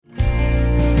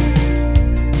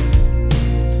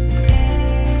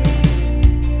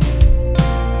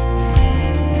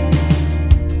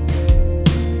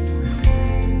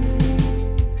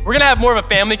have more of a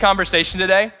family conversation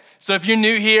today. So if you're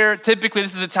new here, typically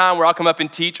this is a time where I'll come up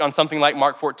and teach on something like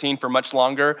Mark 14 for much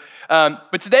longer.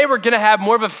 But today we're gonna have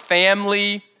more of a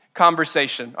family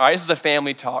conversation. All right, this is a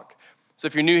family talk. So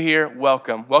if you're new here,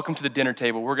 welcome. Welcome to the dinner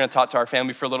table. We're gonna talk to our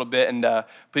family for a little bit, and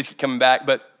please keep coming back.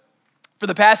 But for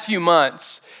the past few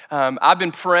months, I've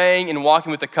been praying and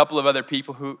walking with a couple of other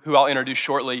people who I'll introduce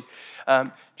shortly,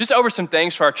 just over some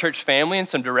things for our church family and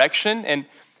some direction, and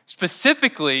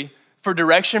specifically for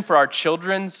direction for our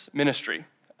children's ministry.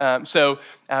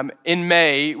 In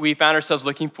May, we found ourselves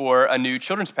looking for a new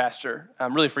children's pastor,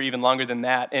 really for even longer than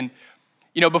that. And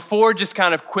before just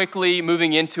kind of quickly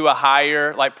moving into a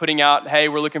hire, like putting out, hey,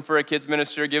 we're looking for a kids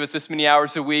minister, give us this many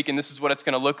hours a week, and this is what it's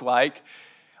gonna look like.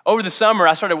 Over the summer,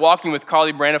 I started walking with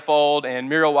Carly Brandifold and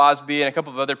Muriel Wasby and a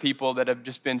couple of other people that have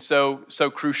just been so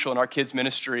crucial in our kids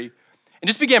ministry. And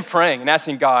just began praying and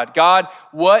asking God,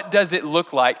 what does it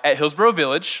look like at Hillsboro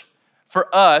Village for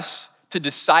us to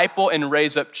disciple and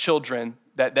raise up children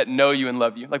that know you and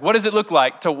love you? Like, what does it look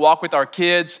like to walk with our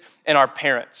kids and our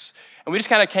parents? And we just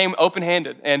kind of came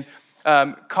open-handed. And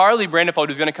Carly Brandifold,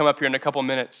 who's gonna come up here in a couple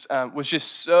minutes, was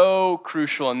just so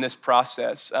crucial in this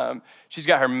process. She's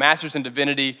got her master's in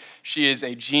divinity. She is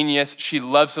a genius. She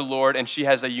loves the Lord, and she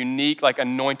has a unique,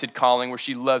 anointed calling where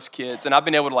she loves kids. And I've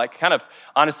been able to, kind of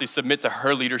honestly submit to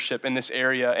her leadership in this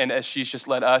area, and as she's just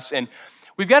led us. And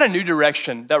we've got a new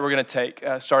direction that we're gonna take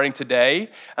starting today,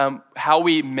 how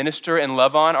we minister and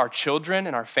love on our children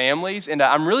and our families. And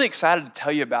I'm really excited to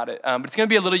tell you about it, but it's gonna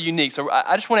be a little unique. So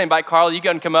I just wanna invite Carly, you go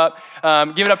and come up.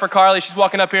 Give it up for Carly, she's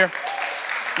walking up here.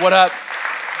 What up?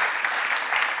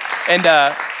 And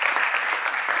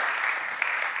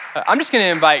I'm just gonna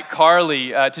invite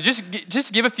Carly to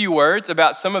just give a few words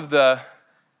about some of oh,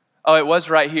 it was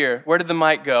right here. Where did the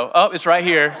mic go? Oh, it's right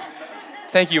here.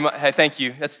 Thank you. Hey, thank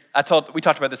you. We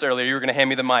talked about this earlier. You were going to hand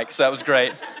me the mic, so that was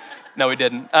great. No, we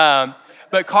didn't.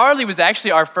 But Carly was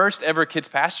actually our first ever kids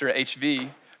pastor at HV,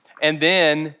 and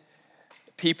then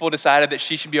people decided that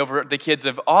she should be over the kids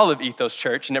of all of Ethos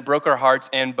Church, and it broke our hearts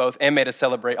and made us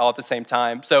celebrate all at the same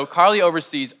time. So Carly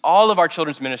oversees all of our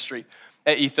children's ministry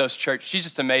at Ethos Church. She's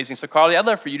just amazing. So Carly, I'd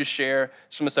love for you to share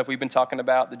some of the stuff we've been talking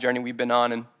about, the journey we've been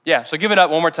on, and so give it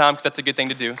up one more time because that's a good thing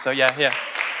to do. So yeah.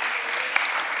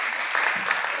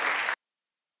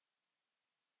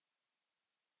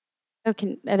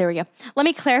 Okay, there we go. Let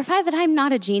me clarify that I'm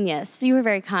not a genius. You were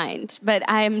very kind, but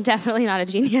I'm definitely not a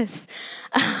genius.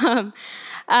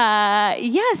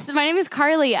 Yes, my name is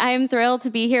Carly. I'm thrilled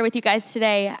to be here with you guys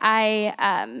today. I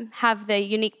have the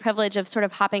unique privilege of sort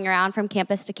of hopping around from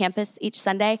campus to campus each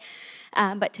Sunday.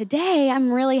 But today,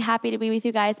 I'm really happy to be with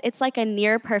you guys. It's like a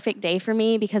near perfect day for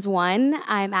me because 1,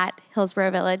 I'm at Hillsboro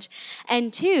Village,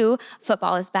 and 2,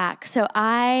 football is back. So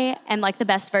I am like the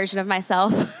best version of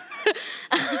myself.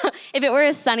 If it were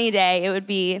a sunny day,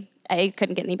 it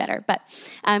couldn't get any better, but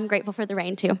I'm grateful for the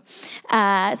rain too.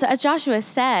 So as Joshua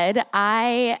said,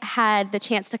 I had the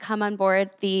chance to come on board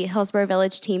the Hillsboro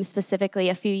Village team specifically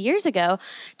a few years ago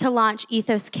to launch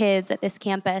Ethos Kids at this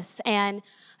campus. And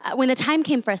when the time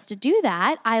came for us to do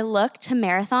that, I looked to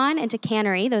Marathon and to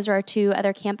Cannery, those are our 2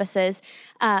 other campuses,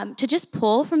 to just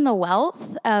pull from the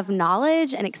wealth of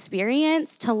knowledge and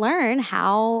experience to learn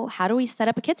how do we set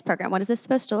up a kids program? What is this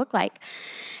supposed to look like?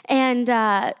 And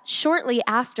shortly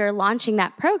after launching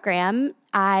that program,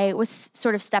 I was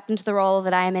sort of stepped into the role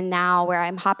that I am in now where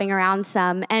I'm hopping around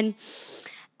some. And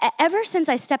ever since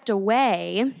I stepped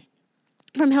away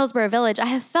from Hillsboro Village, I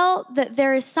have felt that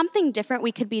there is something different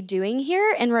we could be doing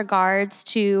here in regards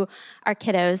to our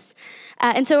kiddos.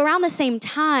 And so around the same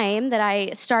time that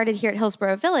I started here at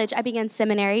Hillsboro Village, I began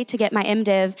seminary to get my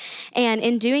MDiv. And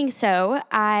in doing so,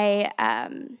 I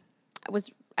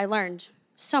learned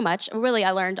so much. Really,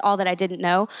 I learned all that I didn't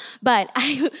know. But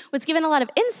I was given a lot of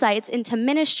insights into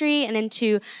ministry and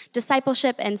into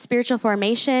discipleship and spiritual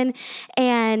formation.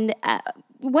 And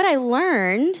what I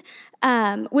learned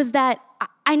was that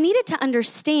I needed to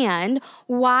understand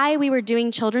why we were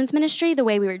doing children's ministry the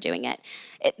way we were doing it.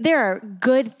 There are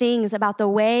good things about the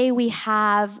way we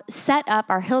have set up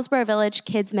our Hillsboro Village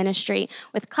Kids Ministry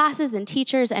with classes and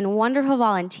teachers and wonderful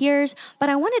volunteers, but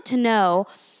I wanted to know,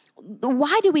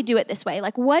 why do we do it this way?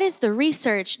 Like, what is the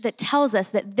research that tells us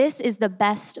that this is the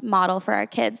best model for our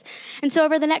kids? And so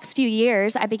over the next few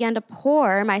years, I began to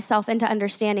pour myself into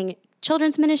understanding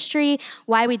children's ministry,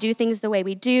 why we do things the way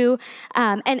we do,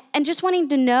 and just wanting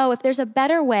to know if there's a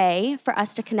better way for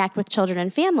us to connect with children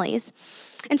and families.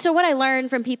 And so what I learned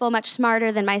from people much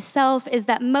smarter than myself is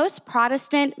that most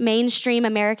Protestant mainstream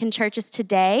American churches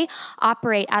today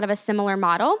operate out of a similar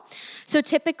model. So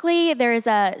typically there is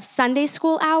a Sunday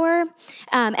school hour,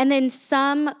 and then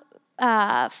some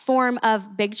form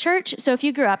of big church. So if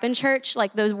you grew up in church,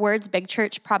 like those words big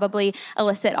church probably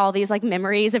elicit all these like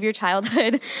memories of your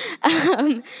childhood.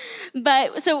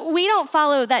 But so we don't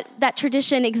follow that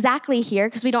tradition exactly here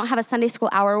because we don't have a Sunday school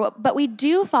hour, but we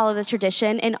do follow the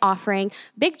tradition in offering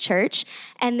big church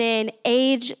and then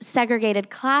age segregated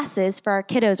classes for our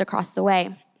kiddos across the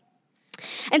way.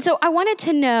 And so I wanted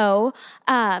to know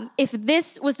if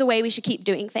this was the way we should keep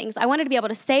doing things. I wanted to be able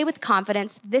to say with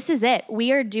confidence, this is it.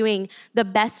 We are doing the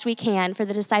best we can for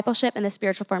the discipleship and the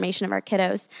spiritual formation of our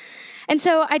kiddos. And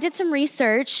so I did some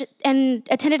research and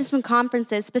attended some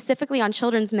conferences specifically on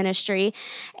children's ministry.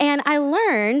 And I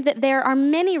learned that there are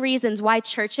many reasons why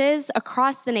churches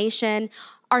across the nation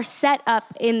are set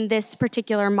up in this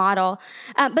particular model.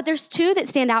 But there's two that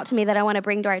stand out to me that I want to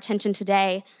bring to our attention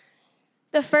today.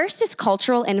 The first is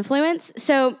cultural influence.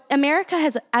 So America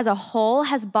as a whole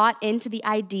has bought into the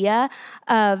idea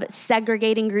of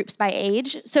segregating groups by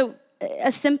age. So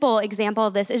a simple example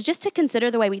of this is just to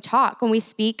consider the way we talk. When we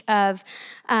speak of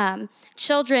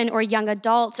children or young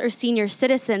adults or senior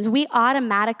citizens, we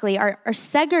automatically are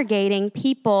segregating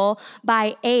people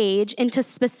by age into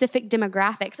specific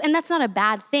demographics. And that's not a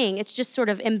bad thing. It's just sort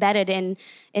of embedded in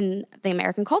the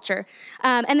American culture.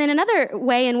 And then another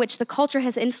way in which the culture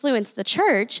has influenced the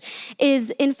church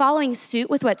is in following suit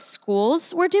with what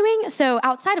schools were doing. So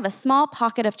outside of a small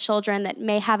pocket of children that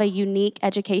may have a unique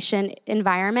education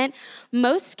environment,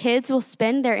 most kids will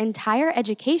spend their entire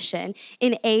education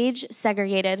in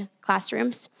age-segregated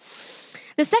classrooms.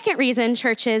 The second reason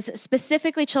churches,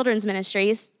 specifically children's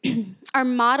ministries, are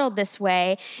modeled this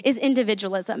way is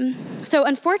individualism. So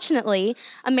unfortunately,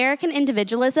 American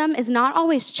individualism is not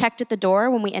always checked at the door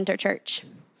when we enter church.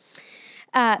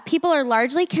 People are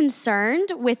largely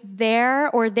concerned with their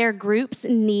or their group's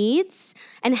needs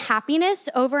and happiness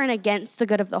over and against the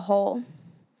good of the whole.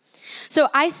 So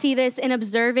I see this in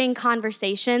observing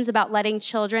conversations about letting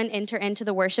children enter into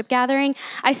the worship gathering.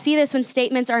 I see this when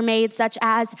statements are made such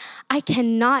as, I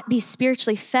cannot be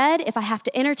spiritually fed if I have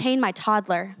to entertain my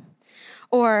toddler.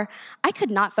 Or, I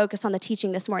could not focus on the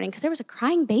teaching this morning because there was a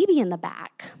crying baby in the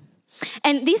back.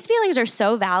 And these feelings are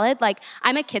so valid. Like,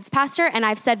 I'm a kids pastor, and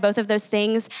I've said both of those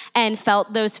things and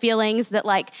felt those feelings that,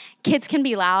 like, kids can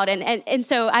be loud. And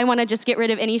so I want to just get rid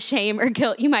of any shame or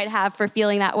guilt you might have for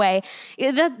feeling that way.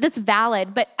 That's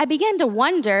valid. But I began to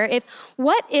wonder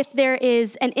what if there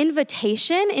is an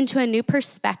invitation into a new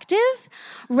perspective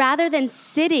rather than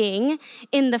sitting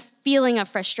in the feeling of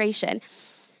frustration?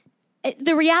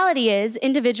 The reality is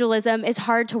individualism is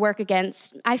hard to work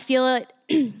against. I feel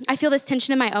this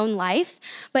tension in my own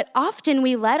life, but often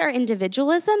we let our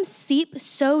individualism seep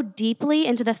so deeply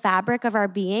into the fabric of our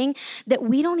being that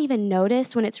we don't even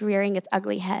notice when it's rearing its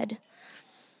ugly head.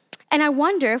 And I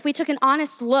wonder if we took an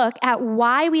honest look at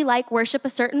why we like worship a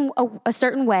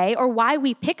certain way or why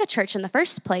we pick a church in the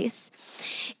first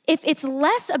place, if it's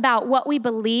less about what we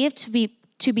believe to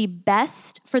be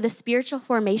best for the spiritual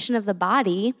formation of the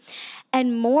body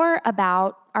and more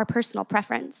about our personal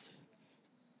preference.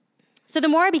 So the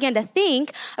more I began to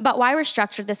think about why we're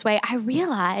structured this way, I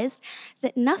realized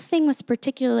that nothing was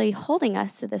particularly holding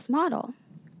us to this model,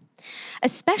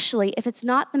 especially if it's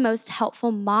not the most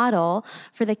helpful model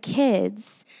for the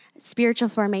kids' spiritual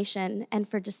formation and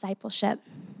for discipleship.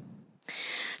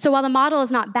 So while the model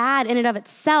is not bad in and of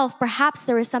itself, perhaps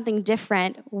there is something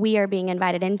different we are being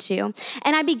invited into.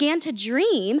 And I began to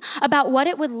dream about what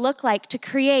it would look like to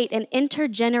create an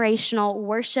intergenerational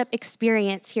worship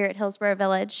experience here at Hillsboro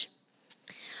Village.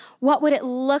 What would it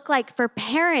look like for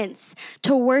parents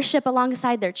to worship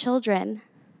alongside their children?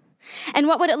 And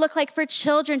what would it look like for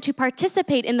children to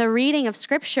participate in the reading of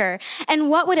Scripture? And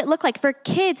what would it look like for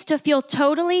kids to feel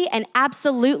totally and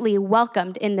absolutely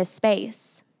welcomed in this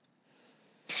space?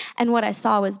 And what I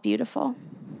saw was beautiful.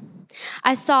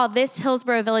 I saw this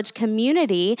Hillsboro Village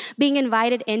community being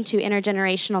invited into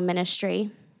intergenerational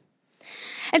ministry.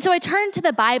 And so I turned to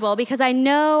the Bible because I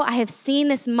know I have seen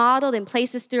this modeled in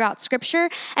places throughout Scripture.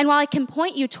 And while I can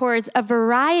point you towards a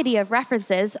variety of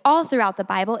references all throughout the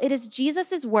Bible, it is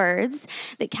Jesus' words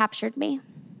that captured me.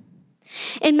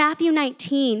 In Matthew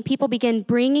 19, people begin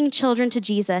bringing children to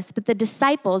Jesus, but the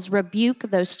disciples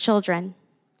rebuke those children.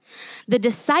 The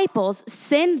disciples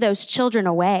send those children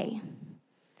away.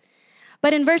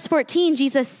 But in verse 14,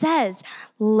 Jesus says,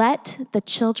 "Let the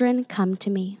children come to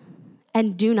me,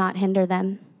 and do not hinder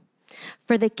them,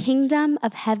 for the kingdom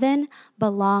of heaven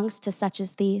belongs to such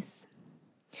as these."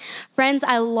 Friends,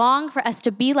 I long for us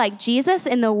to be like Jesus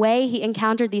in the way he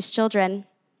encountered these children.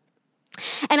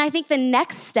 And I think the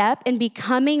next step in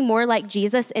becoming more like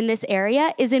Jesus in this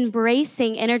area is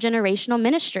embracing intergenerational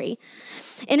ministry.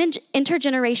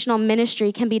 Intergenerational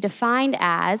ministry can be defined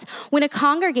as when a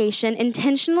congregation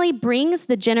intentionally brings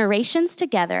the generations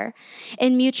together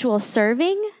in mutual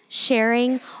serving,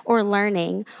 sharing, or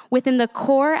learning within the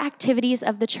core activities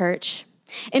of the church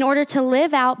in order to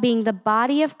live out being the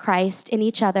body of Christ in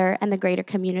each other and the greater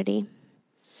community.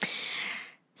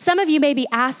 Some of you may be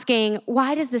asking,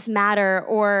 why does this matter?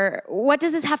 Or what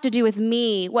does this have to do with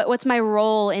me? What's my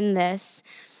role in this?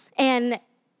 And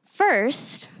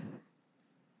first,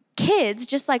 kids,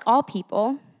 just like all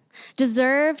people,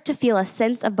 deserve to feel a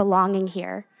sense of belonging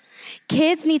here.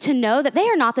 Kids need to know that they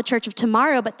are not the church of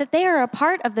tomorrow, but that they are a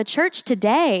part of the church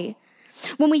today.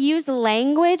 When we use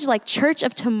language like church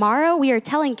of tomorrow, we are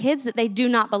telling kids that they do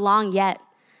not belong yet.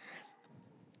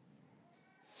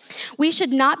 We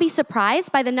should not be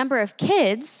surprised by the number of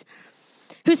kids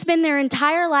who spend their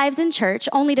entire lives in church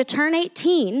only to turn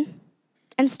 18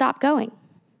 and stop going.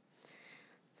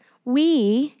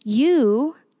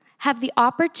 You have the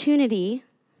opportunity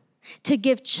to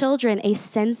give children a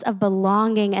sense of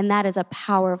belonging, and that is a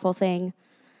powerful thing.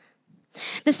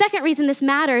 The second reason this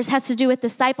matters has to do with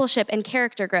discipleship and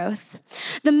character growth.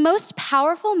 The most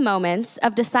powerful moments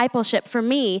of discipleship for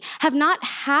me have not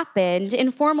happened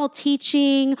in formal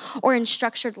teaching or in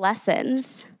structured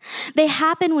lessons. They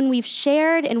happen when we've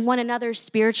shared in one another's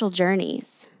spiritual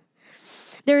journeys.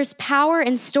 There's power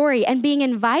in story, and being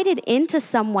invited into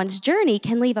someone's journey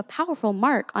can leave a powerful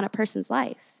mark on a person's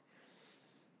life.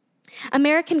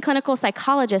 American clinical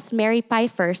psychologist Mary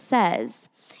Pfeiffer says,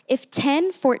 if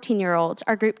 10 14-year-olds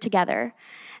are grouped together,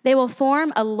 they will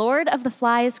form a Lord of the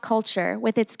Flies culture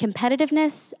with its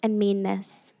competitiveness and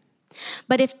meanness.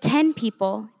 But if 10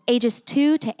 people, ages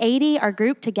 2 to 80, are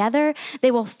grouped together,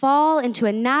 they will fall into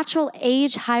a natural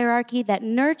age hierarchy that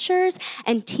nurtures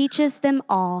and teaches them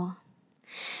all.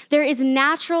 There is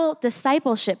natural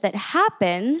discipleship that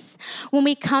happens when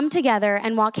we come together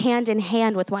and walk hand in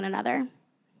hand with one another.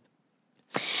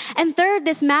 And third,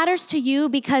 this matters to you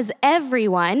because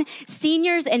everyone,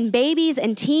 seniors and babies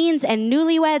and teens and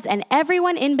newlyweds and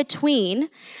everyone in between,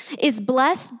 is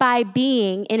blessed by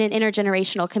being in an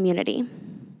intergenerational community.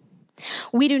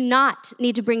 We do not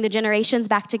need to bring the generations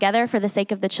back together for the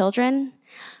sake of the children.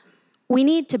 We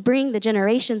need to bring the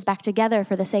generations back together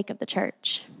for the sake of the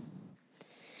church.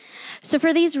 So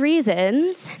for these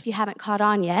reasons, if you haven't caught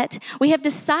on yet, we have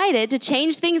decided to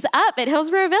change things up at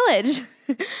Hillsboro Village.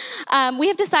 We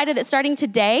have decided that starting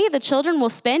today, the children will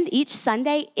spend each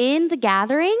Sunday in the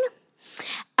gathering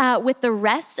with the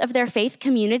rest of their faith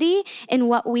community in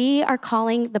what we are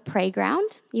calling the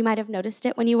playground. You might have noticed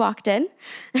it when you walked in.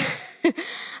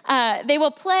 They will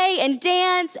play and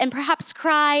dance and perhaps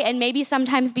cry and maybe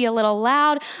sometimes be a little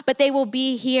loud, but they will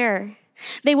be here.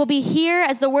 They will be here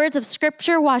as the words of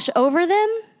Scripture wash over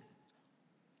them.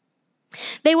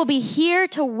 They will be here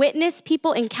to witness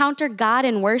people encounter God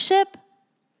in worship.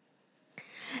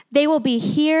 They will be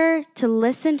here to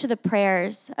listen to the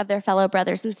prayers of their fellow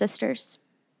brothers and sisters.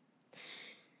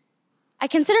 I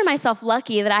consider myself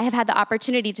lucky that I have had the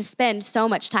opportunity to spend so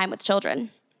much time with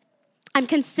children. I'm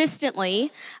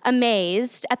consistently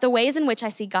amazed at the ways in which I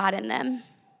see God in them.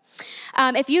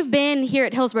 If you've been here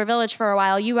at Hillsboro Village for a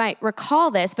while, you might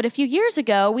recall this, but a few years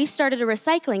ago, we started a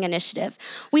recycling initiative.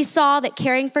 We saw that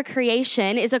caring for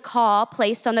creation is a call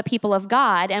placed on the people of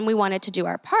God, and we wanted to do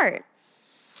our part.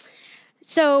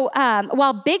 So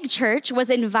while Big Church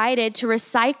was invited to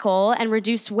recycle and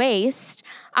reduce waste,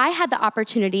 I had the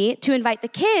opportunity to invite the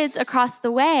kids across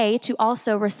the way to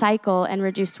also recycle and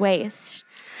reduce waste.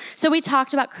 So we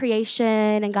talked about creation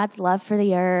and God's love for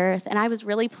the earth, and I was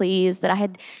really pleased that I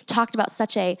had talked about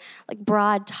such a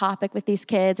broad topic with these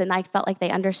kids, and I felt like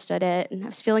they understood it, and I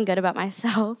was feeling good about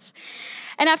myself.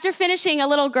 And after finishing, a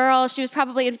little girl, she was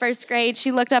probably in first grade,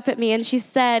 she looked up at me and she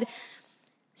said,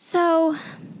 "So,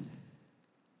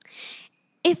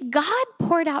 if God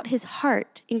poured out his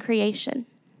heart in creation,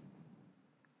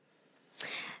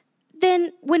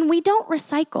 then when we don't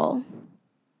recycle,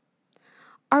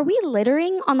 are we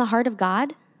littering on the heart of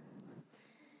God?"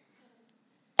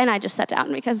 And I just sat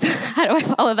down because how do I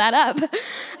follow that up?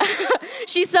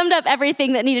 She summed up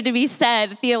everything that needed to be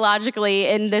said theologically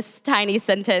in this tiny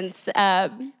sentence.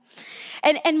 And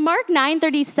Mark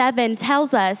 9:37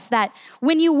 tells us that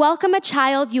when you welcome a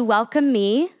child, you welcome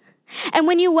me. And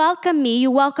when you welcome me,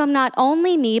 you welcome not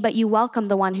only me, but you welcome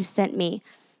the one who sent me.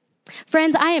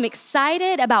 Friends, I am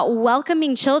excited about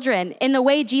welcoming children in the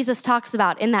way Jesus talks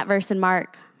about in that verse in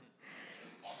Mark.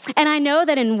 And I know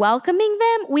that in welcoming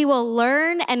them, we will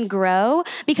learn and grow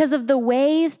because of the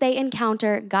ways they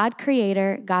encounter God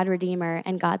Creator, God Redeemer,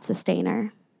 and God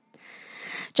Sustainer.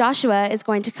 Joshua is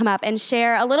going to come up and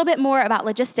share a little bit more about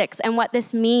logistics and what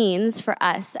this means for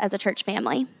us as a church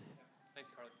family.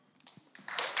 Thanks, Carly.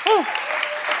 Woo.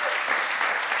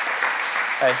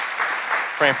 Hey,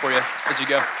 praying for you as you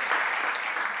go.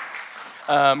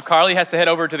 Carly has to head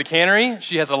over to the cannery.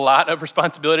 She has a lot of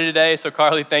responsibility today. So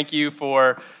Carly, thank you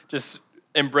for just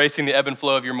embracing the ebb and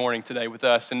flow of your morning today with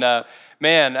us. And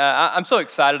I'm so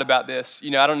excited about this.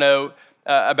 I don't know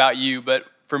about you, but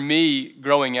for me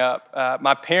growing up,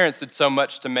 my parents did so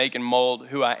much to make and mold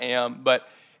who I am, but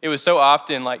it was so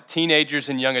often like teenagers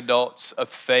and young adults of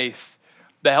faith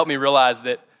that helped me realize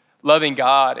that loving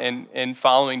God and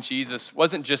following Jesus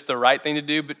wasn't just the right thing to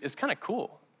do, but it's kind of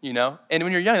cool. And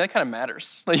when you're young, that kind of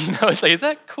matters. It's like, is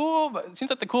that cool? But it seems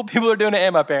like the cool people are doing it,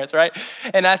 and my parents, right?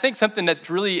 And I think something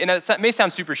that's really, and it may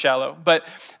sound super shallow, but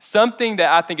something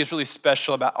that I think is really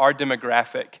special about our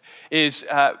demographic is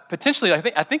potentially,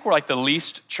 I think we're like the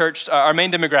least church, our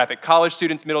main demographic, college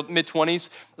students, mid-20s, is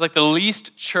like the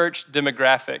least church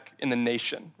demographic in the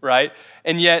nation, right?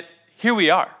 And yet, here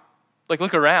we are.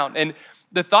 Look around. And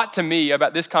the thought to me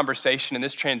about this conversation and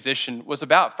this transition was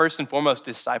about, first and foremost,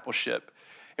 discipleship.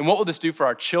 And what will this do for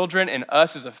our children and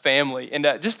us as a family? And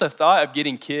just the thought of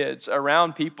getting kids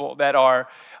around people that are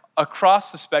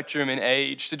across the spectrum in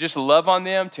age, to just love on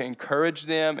them, to encourage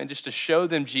them, and just to show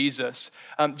them Jesus,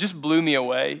 just blew me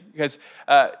away. Because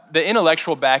the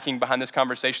intellectual backing behind this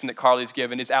conversation that Carly's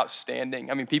given is outstanding.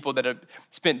 I mean, people that have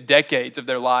spent decades of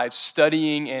their lives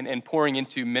studying and pouring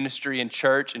into ministry and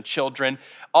church and children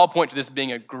all point to this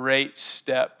being a great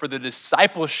step for the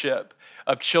discipleship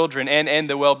of children and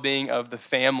the well-being of the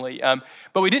family.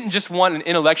 But we didn't just want an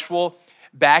intellectual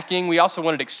backing, we also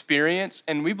wanted experience,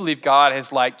 and we believe God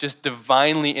has just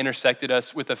divinely intersected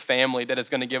us with a family that is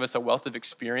going to give us a wealth of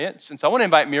experience. And so I want to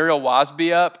invite Muriel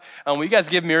Wasby up. Will you guys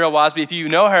give Muriel Wasby, if you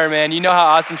know her, man, you know how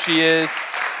awesome she is.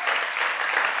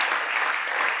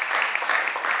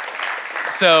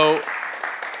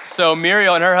 So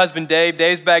Muriel and her husband, Dave.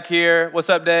 Dave's back here. What's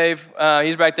up, Dave?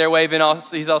 He's back there waving.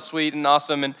 He's all sweet and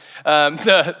awesome. And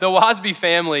the Wasby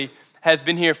family has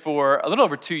been here for a little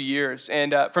over 2 years.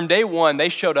 And from day one, they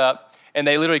showed up, and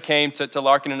they literally came to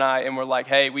Larkin and I and were like,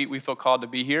 hey, we feel called to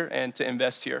be here and to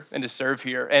invest here and to serve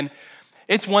here. And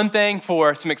it's one thing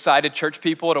for some excited church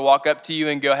people to walk up to you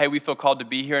and go, hey, we feel called to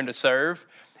be here and to serve.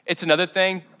 It's another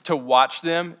thing to watch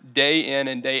them day in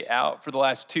and day out for the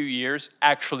last 2 years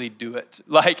actually do it,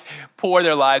 pour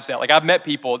their lives out. I've met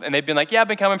people and they've been like, yeah, I've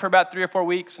been coming for about 3 or 4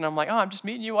 weeks. And I'm like, oh, I'm just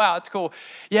meeting you. Wow, that's cool.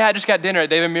 Yeah, I just got dinner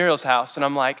at Dave and Muriel's house. And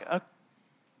I'm like,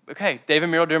 okay, Dave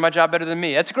and Muriel doing my job better than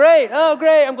me. That's great. Oh,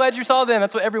 great. I'm glad you saw them.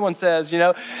 That's what everyone says,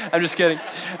 I'm just kidding.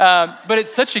 But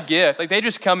it's such a gift. They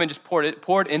just come and just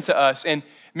poured into us. And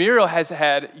Muriel has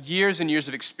had years and years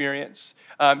of experience.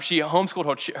 She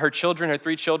homeschooled her children, her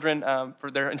 3 children, for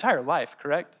their entire life,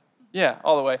 correct? Yeah,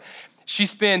 all the way. She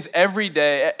spends every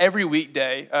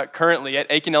weekday currently at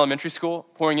Aiken Elementary School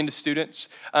pouring into students.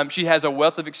 She has a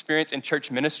wealth of experience in church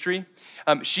ministry.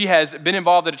 She has been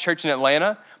involved at a church in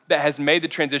Atlanta that has made the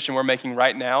transition we're making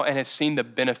right now and has seen the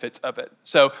benefits of it.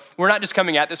 So we're not just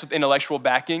coming at this with intellectual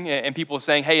backing and people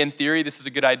saying, hey, in theory, this is a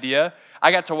good idea.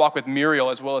 I got to walk with Muriel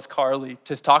as well as Carly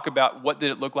to talk about what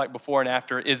did it look like before and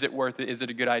after. Is it worth it? Is it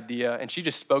a good idea? And she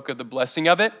just spoke of the blessing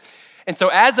of it. And so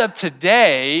as of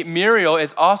today, Muriel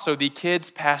is also the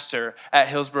kids pastor at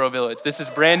Hillsboro Village. This is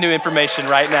brand new information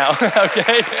right now,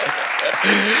 okay?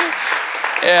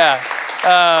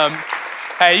 Yeah.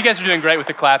 Hey, you guys are doing great with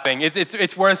the clapping.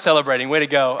 It's worth celebrating. Way to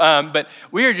go. But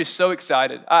we are just so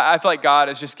excited. I feel like God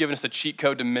has just given us a cheat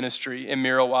code to ministry in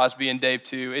Muriel Wasby and Dave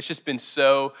too. It's just been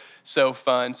so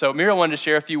fun. So Muriel wanted to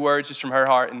share a few words just from her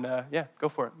heart, and go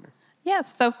for it.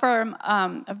 Yes, so from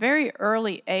a very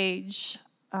early age,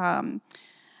 the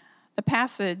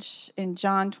passage in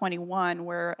John 21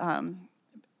 where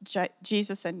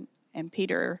Jesus and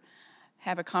Peter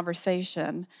have a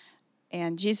conversation,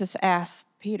 and Jesus asks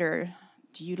Peter,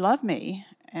 do you love me?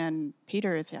 And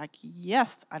Peter is like,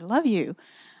 yes, I love you.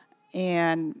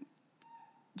 And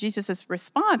Jesus'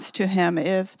 response to him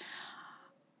is,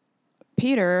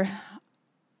 Peter,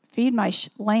 feed my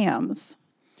lambs.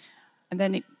 And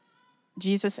then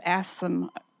Jesus asks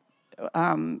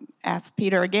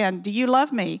Peter again, do you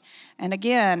love me? And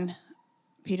again,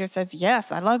 Peter says,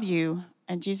 yes, I love you.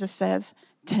 And Jesus says,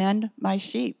 tend my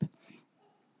sheep.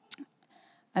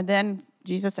 And then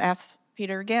Jesus asks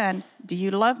Peter again, do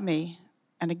you love me?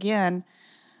 And again,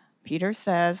 Peter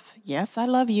says, yes, I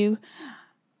love you.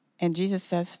 And Jesus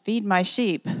says, feed my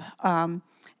sheep. And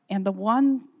the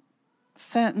one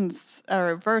sentence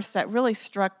or verse that really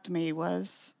struck me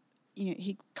was,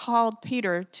 he called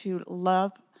Peter to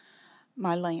love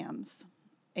my lambs.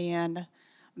 And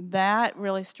that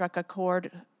really struck a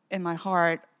chord in my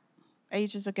heart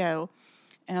ages ago.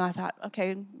 And I thought,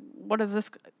 okay, what is this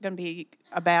going to be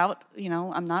about?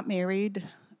 I'm not married.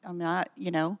 I'm not,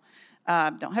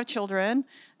 don't have children.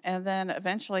 And then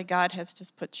eventually God has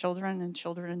just put children and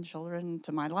children and children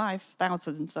into my life,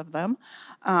 thousands of them.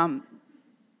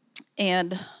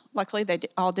 And luckily they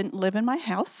all didn't live in my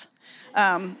house.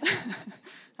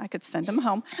 I could send them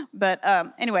home. But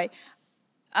anyway,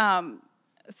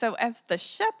 so as the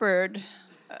shepherd,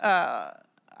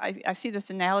 I see this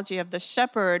analogy of the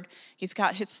shepherd. He's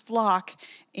got his flock,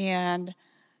 and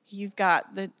you've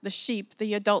got the sheep,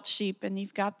 the adult sheep, and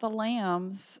you've got the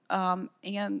lambs.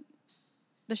 And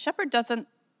the shepherd doesn't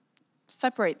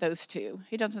separate those two.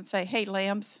 He doesn't say, "Hey,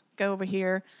 lambs, go over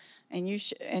here," and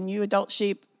you adult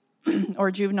sheep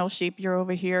or juvenile sheep, you're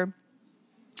over here.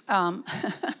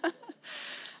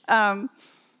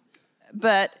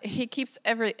 But he keeps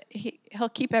he'll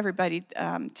keep everybody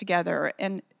together,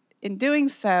 and in doing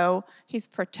so, he's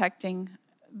protecting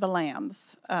the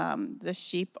lambs. The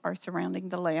sheep are surrounding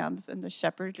the lambs, and the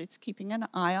shepherd is keeping an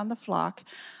eye on the flock.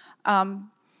 And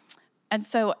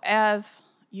so as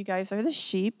you guys are the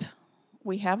sheep,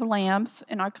 we have lambs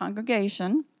in our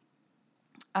congregation.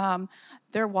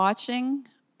 They're watching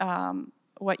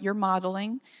what you're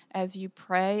modeling as you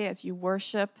pray, as you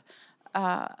worship,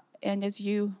 and as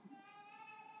you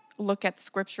look at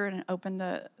Scripture and open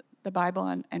the Bible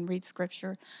and read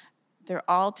Scripture. They're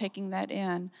all taking that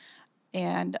in,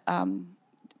 and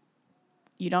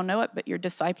you don't know it, but you're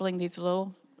discipling these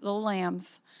little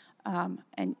lambs,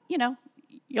 and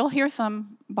you'll hear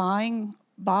some buying,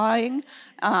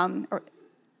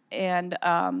 and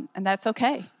that's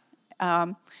okay.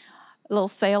 Little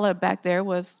Selah back there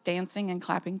was dancing and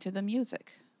clapping to the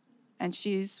music, and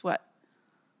she's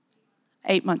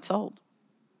 8 months old.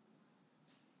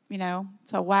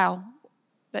 So wow.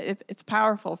 It's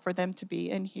powerful for them to be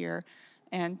in here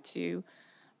and to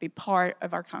be part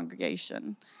of our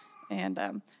congregation.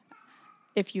 And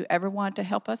if you ever want to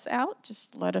help us out,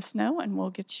 just let us know and we'll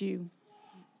get you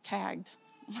tagged.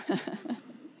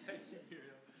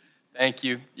 Thank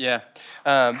you. Yeah.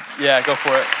 Go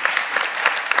for it.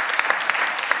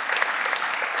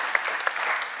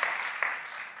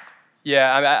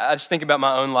 Yeah, I just think about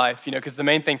my own life, because the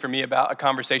main thing for me about a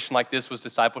conversation like this was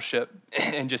discipleship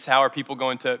and just how are people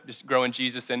going to just grow in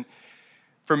Jesus. And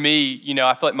for me,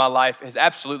 I feel like my life has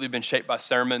absolutely been shaped by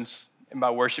sermons and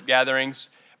by worship gatherings.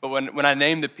 But when I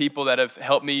name the people that have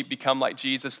helped me become like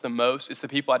Jesus the most, it's the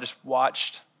people I just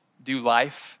watched do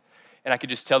life. And I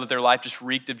could just tell that their life just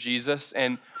reeked of Jesus.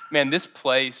 And man, this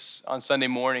place on Sunday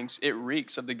mornings, it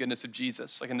reeks of the goodness of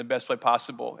Jesus, like in the best way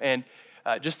possible. And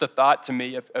just the thought to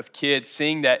me of kids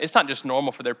seeing that it's not just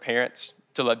normal for their parents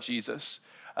to love Jesus,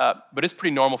 but it's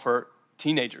pretty normal for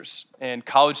teenagers and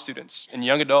college students and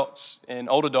young adults and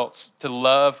old adults to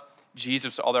love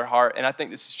Jesus with all their heart. And I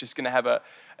think this is just going to have an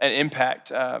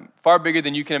impact far bigger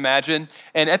than you can imagine.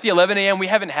 And at the 11 a.m., we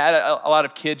haven't had a lot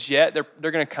of kids yet.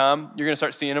 They're going to come. You're going to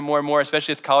start seeing them more and more,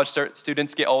 especially as college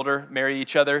students get older, marry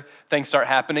each other, things start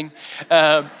happening.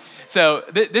 So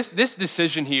this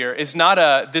decision here is not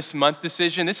a this month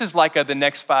decision. This is like the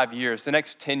next 5 years, the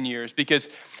next 10 years, because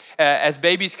as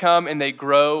babies come and they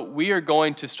grow, we are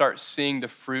going to start seeing the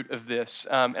fruit of this.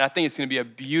 And I think it's going to be a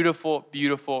beautiful,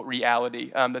 beautiful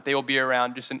reality that they will be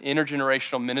around, just an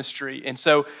intergenerational ministry. And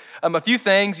so a few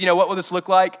things, what will this look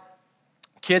like?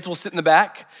 Kids will sit in the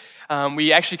back.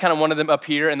 We actually kind of wanted them up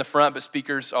here in the front, but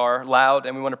speakers are loud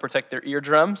and we want to protect their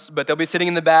eardrums, but they'll be sitting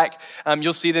in the back.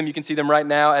 You'll see them, you can see them right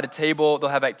now at a table. They'll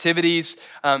have activities.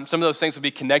 Some of those things will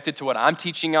be connected to what I'm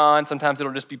teaching on. Sometimes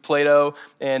it'll just be Play-Doh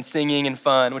and singing and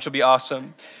fun, which will be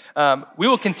awesome. We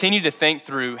will continue to think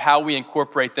through how we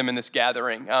incorporate them in this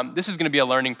gathering. This is going to be a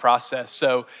learning process,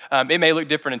 so it may look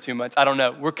different in 2 months. I don't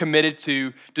know. We're committed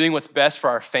to doing what's best for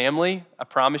our family, I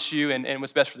promise you, and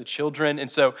what's best for the children.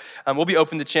 And so we'll be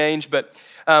open to change. But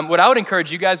what I would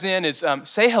encourage you guys in is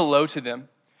say hello to them.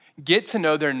 Get to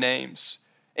know their names.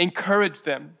 Encourage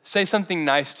them. Say something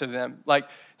nice to them. Like,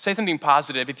 say something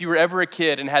positive. If you were ever a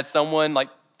kid and had someone like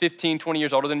 15, 20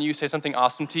 years older than you say something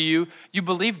awesome to you, you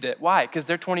believed it. Why? Because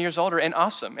they're 20 years older and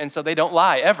awesome. And so they don't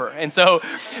lie ever. And so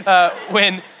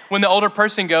when the older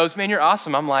person goes, man, you're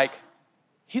awesome, I'm like,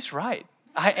 he's right.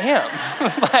 I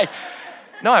am. Like,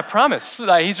 no, I promise.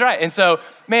 Like, he's right. And so,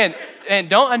 man, and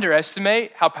don't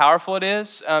underestimate how powerful it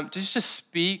is to just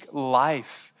speak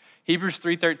life. Hebrews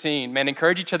 3:13, man,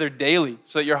 encourage each other daily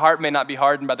so that your heart may not be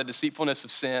hardened by the deceitfulness of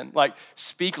sin. Like,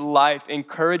 speak life,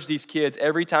 encourage these kids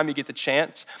every time you get the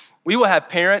chance. We will have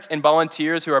parents and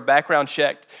volunteers who are background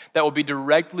checked that will be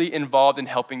directly involved in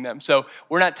helping them. So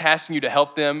we're not tasking you to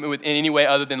help them in any way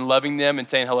other than loving them and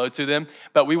saying hello to them,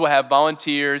 but we will have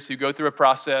volunteers who go through a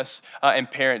process and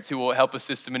parents who will help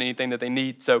assist them in anything that they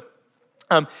need. So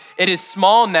it is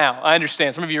small now. I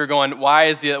understand. Some of you are going,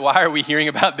 why are we hearing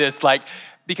about this? Like,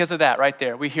 because of that right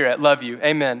there. We hear it. Love you.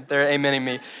 Amen. They're amening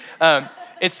me.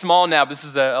 It's small now, but this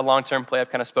is a long-term play.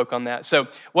 I've kind of spoke on that. So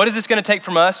what is this going to take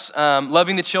from us?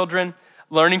 Loving the children,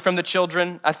 learning from the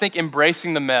children. I think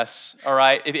embracing the mess, all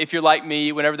right? If you're like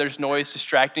me, whenever there's noise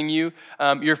distracting you,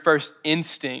 your first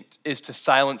instinct is to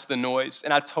silence the noise.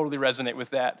 And I totally resonate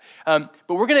with that. But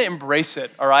we're going to embrace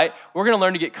it, all right? We're going to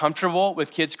learn to get comfortable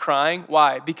with kids crying.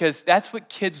 Why? Because that's what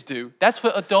kids do. That's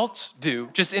what adults do,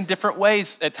 just in different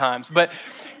ways at times. But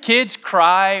kids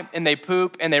cry and they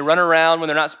poop and they run around when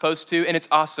they're not supposed to. And it's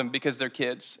awesome because they're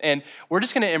kids. And we're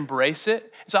just going to embrace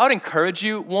it. So I would encourage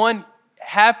you, one,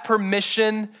 have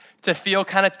permission to feel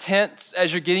kind of tense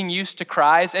as you're getting used to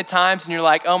cries at times and you're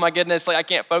like, oh my goodness, like I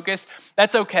can't focus.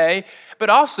 That's okay. But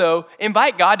also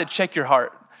invite God to check your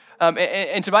heart and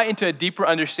to invite into a deeper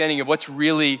understanding of what's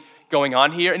really going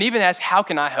on here, and even ask, how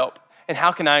can I help? And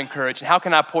how can I encourage? And how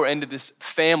can I pour into this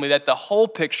family that the whole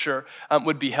picture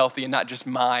would be healthy and not just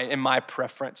my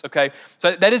preference, okay?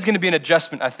 So that is going to be an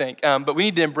adjustment, I think. But we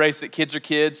need to embrace that kids are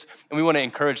kids, and we want to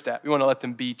encourage that. We want to let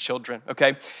them be children,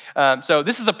 okay? So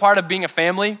this is a part of being a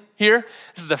family here.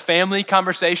 This is a family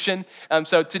conversation.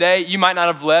 So today, you might not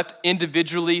have left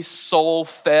individually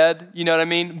soul-fed, you know what I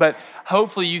mean? But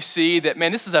hopefully you see that,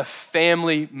 man, this is a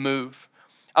family move.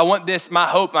 I want this, my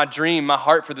hope, my dream, my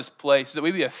heart for this place, that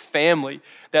we be a family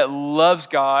that loves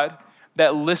God,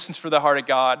 that listens for the heart of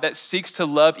God, that seeks to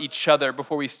love each other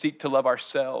before we seek to love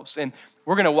ourselves. And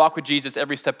we're going to walk with Jesus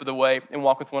every step of the way and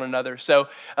walk with one another. So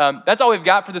that's all we've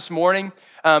got for this morning.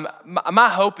 My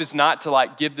hope is not to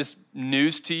like give this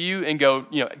news to you and go,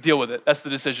 deal with it. That's the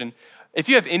decision. If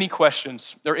you have any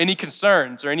questions or any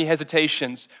concerns or any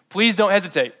hesitations, please don't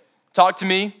hesitate. Talk to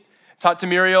me. Talk to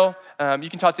Muriel. You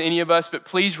can talk to any of us, but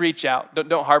please reach out.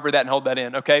 Don't harbor that and hold that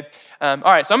in, okay? All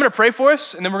right, so I'm going to pray for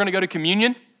us, and then we're going to go to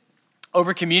communion.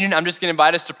 Over communion, I'm just going to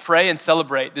invite us to pray and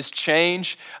celebrate this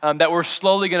change that we're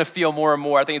slowly going to feel more and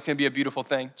more. I think it's going to be a beautiful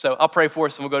thing. So I'll pray for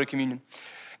us, and we'll go to communion.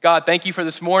 God, thank you for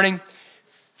this morning.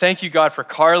 Thank you, God, for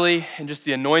Carly and just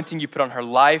the anointing you put on her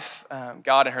life,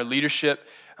 God, and her leadership.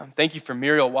 Thank you for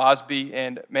Muriel Wasby,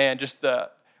 and man, just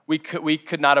we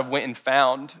could not have went and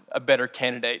found a better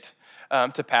candidate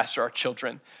to pastor our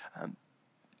children.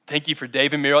 Thank you for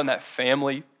Dave and Muriel and that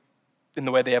family in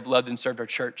the way they have loved and served our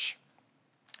church.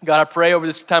 God, I pray over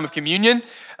this time of communion,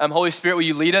 Holy Spirit, will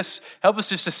you lead us? Help us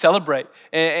just to celebrate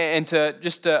and to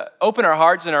just to open our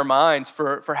hearts and our minds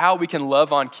for how we can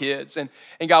love on kids. And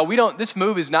God, this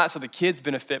move is not so the kids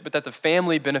benefit, but that the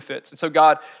family benefits. And so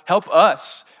God, help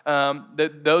us,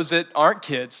 those that aren't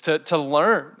kids, to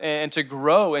learn and to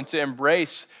grow and to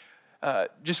embrace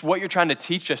just what you're trying to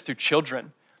teach us through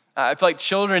children. I feel like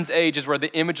children's age is where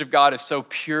the image of God is so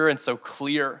pure and so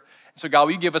clear. So God,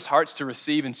 will you give us hearts to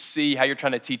receive and see how you're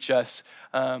trying to teach us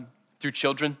through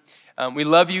children? We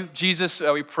love you, Jesus.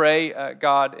 We pray,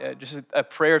 God, just a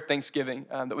prayer of thanksgiving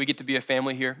that we get to be a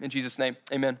family here. In Jesus' name,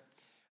 amen.